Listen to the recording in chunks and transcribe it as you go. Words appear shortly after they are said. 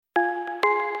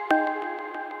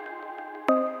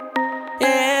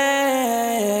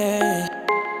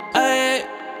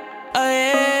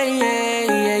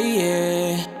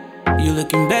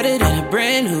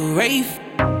Wraith.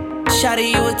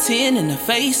 Shawty, you a 10 in the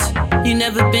face. You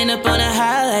never been up on a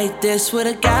high like this with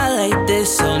a guy like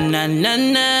this. So nah, nah,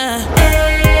 nah.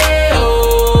 Hey,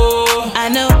 oh. I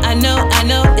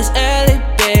know it's early,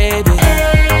 baby.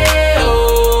 Hey,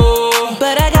 oh.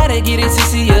 But I gotta get it to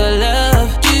see your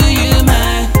love. Do you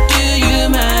mind? Do you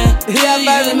mind? Do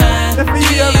you mind? Do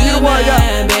you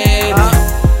mind, baby?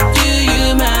 Do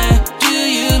you mind? Do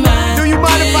you mind? Do you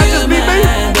mind if I just be me?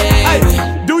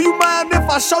 Hey, do you mind if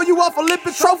I show you off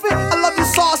Olympic trophy? I love your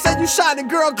sauce and you shining,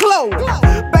 girl, glow.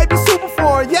 Baby, super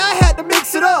foreign, yeah, I had to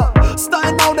mix it up.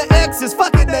 Stunting on the exes,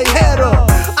 fucking they head up.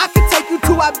 I can take you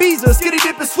to Ibiza, skinny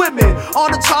dipping, swimming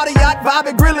on a charter yacht,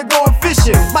 vibing, grilling, going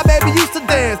fishing. My baby used to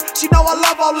dance, she know I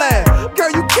love all that.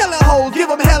 Girl, you killing hoes, give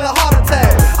them hell a heart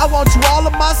attack. I want you all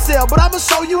of myself, but I'ma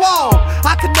show you all.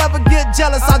 I can never get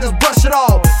jealous, I just brush it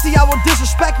off. See, I won't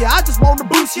disrespect you, I just want to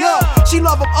boost you up. She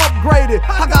love them upgraded,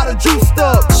 I got her juiced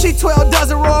up. She 12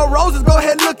 dozen Royal Roses, go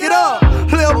ahead and look it up.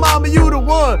 Lil' mama, you the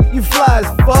one, you fly as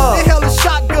fuck. Inhale a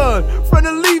shotgun, front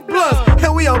and leaf blunts,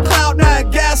 and we on cloud nine,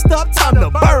 gassed up, time to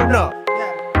burn up.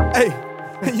 Hey,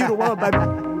 you the one, baby.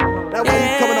 That way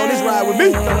you coming on this ride with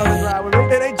me.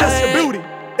 It ain't just your beauty,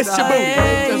 it's your booty. It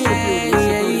ain't just your beauty, it's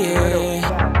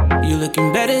your booty. You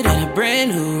looking better than a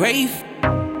brand new Wraith.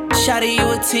 Shawty, you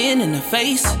a 10 in the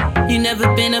face. You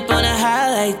never been up on a high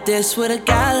like this with a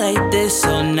guy like this.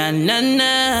 So nah, nah,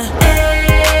 nah.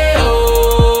 Hey,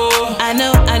 oh. I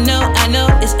know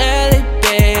it's early,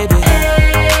 baby.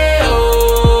 Hey,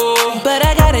 oh. But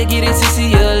I gotta get it to see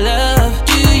your love.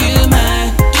 Do you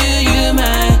mind? Do you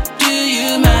mind? Do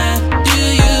you mind? Do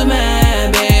you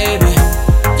mind, baby?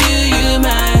 Do you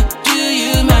mind? Do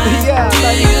you mind? Yeah,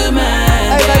 do you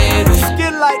mind, hey, baby?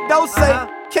 Skin like Dose.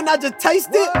 Can I just taste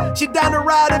it? She down the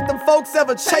ride if them folks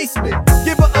ever chase me.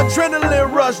 Give her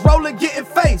adrenaline rush, rollin', getting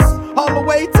face. All the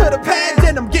way to the pad,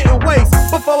 then I'm getting waste.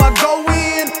 Before I go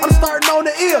in, I'm starting on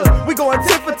the ear. We going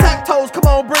tit for tat toes, come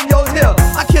on, bring yours here.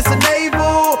 I kiss her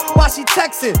navel while she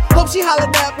texting. Hope she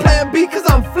hollering at plan B, cause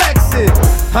I'm flexing.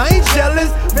 I ain't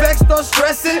jealous, vexed or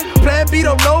stressing. Plan B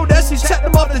don't know that, she checked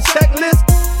them off the checklist.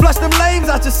 Flush them lames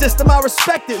out your system, I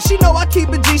respect it. She know I keep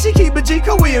it G, she keep it G,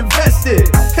 cause we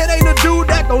invested. It ain't a dude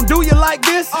that gon' do you like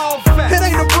this. It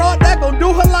ain't a broad that gon'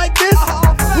 do her like this.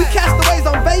 We castaways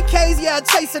on vacays, yeah,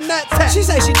 chasing that tech. She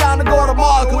say she down to go to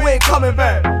Mars, cause we ain't coming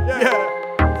back.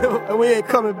 Yeah, and we ain't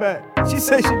coming back. She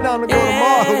say she down to go to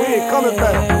Mars, and we ain't coming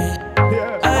back.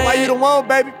 Yeah, why you the one,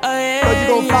 baby? Cause you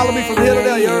gon' follow me from here to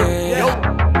there, you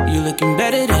heard? You looking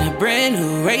better than a brand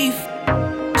new Wraith.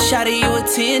 Shawty, you a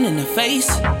 10 in the face.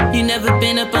 You never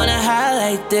been up on a high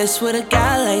like this with a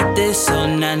guy like this. So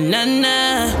nah, nah,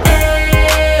 nah.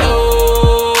 Hey,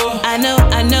 oh. I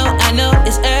know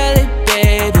it's early.